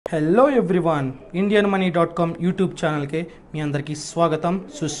Hello everyone, indianmoney.com YouTube ఛానల్కి మీ అందరికీ స్వాగతం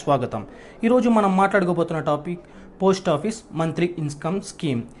సుస్వాగతం. ఈరోజు మనం మాట్లాడుకోబోతున్న topic post office monthly income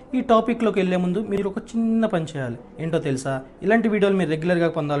scheme. ఈ టాపిక్లోకి వెళ్ళే ముందు మీరు ఒక చిన్న పని చేయాలి. ఏంటో తెలుసా? ఇలాంటి వీడియోలు మీరు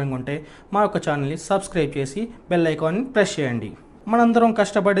రెగ్యులర్గా పొందాలనుకుంటే మా యొక్క ఛానల్ని సబ్స్క్రైబ్ చేసి బెల్ ఐకాన్ని ప్రెస్ చేయండి. మనందరం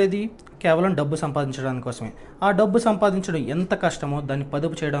కష్టపడేది కేవలం డబ్బు సంపాదించడానికి కోసమే. ఆ డబ్బు సంపాదించడం ఎంత కష్టమో దాన్ని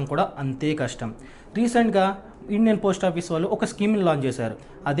పొదుపు చేయడం కూడా అంతే కష్టం. రీసెంట్గా ఇండియన్ పోస్ట్ ఆఫీస్ వాళ్ళు ఒక స్కీమ్ని లాంచ్ చేశారు.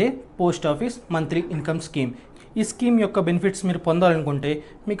 అదే post office monthly income scheme. ఈ స్కీమ్ యొక్క బెనిఫిట్స్ మీరు పొందాలనుకుంటే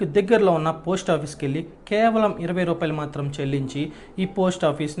మీకు దగ్గరలో ఉన్న పోస్ట్ ఆఫీస్కి వెళ్ళి కేవలం 20 రూపాయలు మాత్రం చెల్లించి ఈ పోస్ట్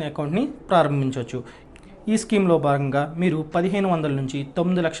ఆఫీస్ని అకౌంట్ని ప్రారంభించవచ్చు. ఈ స్కీమ్లో భాగంగా మీరు 1500 నుంచి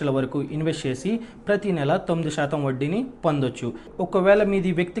 9 లక్షల వరకు ఇన్వెస్ట్ చేసి ప్రతి నెల 9% వడ్డీని పొందొచ్చు. ఒకవేళ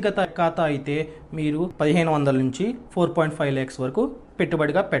మీది వ్యక్తిగత ఖాతా అయితే మీరు 1500 నుంచి 4.5 lakhs వరకు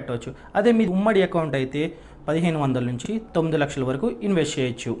పెట్టుబడిగా పెట్టవచ్చు. అదే మీ ఉమ్మడి అకౌంట్ అయితే 1500 నుంచి 9 లక్షల వరకు ఇన్వెస్ట్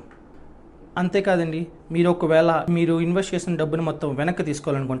చేయొచ్చు. అంతేకాదండి, మీరు ఇన్వెస్ట్ చేసిన డబ్బుని మొత్తం వెనక్కి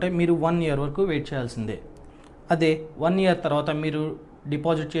తీసుకోవాలనుకుంటే మీరు 1 year వరకు వెయిట్ చేయాల్సిందే. అదే 1 year తర్వాత మీరు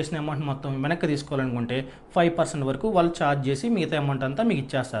డిపాజిట్ చేసిన అమౌంట్ మొత్తం వెనక్కి తీసుకోవాలనుకుంటే 5% వరకు వాళ్ళు ఛార్జ్ చేసి మిగతా అమౌంట్ అంతా మీకు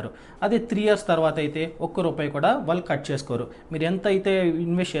ఇచ్చేస్తారు. అదే 3 years తర్వాత అయితే ₹1 కూడా వాళ్ళు కట్ చేసుకోరు. మీరు ఎంత అయితే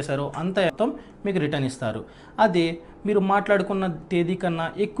ఇన్వెస్ట్ చేశారో అంత మొత్తం మీకు రిటర్న్ ఇస్తారు. అదే మీరు మాట్లాడుకున్న తేదీ కన్నా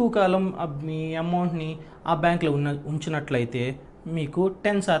ఎక్కువ కాలం మీ అమౌంట్ని ఆ బ్యాంక్లో ఉంచినట్లయితే మీకు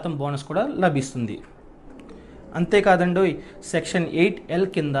 10% బోనస్ కూడా లభిస్తుంది. అంతేకాదండి, సెక్షన్ 8L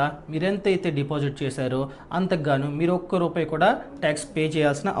కింద మీరెంతైతే డిపాజిట్ చేశారో అంతకు గాను మీరు ₹1 కూడా ట్యాక్స్ పే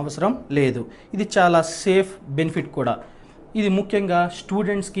చేయాల్సిన అవసరం లేదు. ఇది చాలా సేఫ్ బెనిఫిట్ కూడా. ఇది ముఖ్యంగా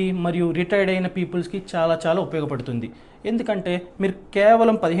స్టూడెంట్స్కి మరియు రిటైర్డ్ అయిన పీపుల్స్కి చాలా ఉపయోగపడుతుంది. ఎందుకంటే మీరు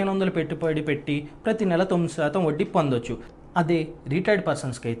కేవలం 1500 పెట్టుబడి పెట్టి ప్రతి నెల 9% వడ్డీ పొందొచ్చు. అదే రిటైర్డ్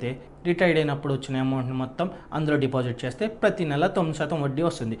పర్సన్స్కి అయితే రిటైర్డ్ అయినప్పుడు వచ్చిన అమౌంట్ని మొత్తం అందులో డిపాజిట్ చేస్తే ప్రతి నెల 9% వడ్డీ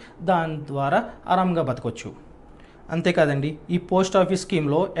వస్తుంది. దాని ద్వారా ఆరాంగా బతకొచ్చు. అంతేకాదండి, ఈ పోస్ట్ ఆఫీస్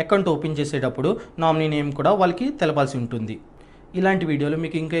స్కీమ్లో అకౌంట్ ఓపెన్ చేసేటప్పుడు నామినీ నేమ్ కూడా వాళ్ళకి తెలపాల్సి ఉంటుంది. ఇలాంటి వీడియోలు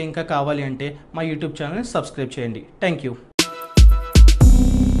మీకు ఇంకా కావాలి అంటే మా యూట్యూబ్ ఛానల్ని సబ్స్క్రైబ్ చేయండి. Thank you.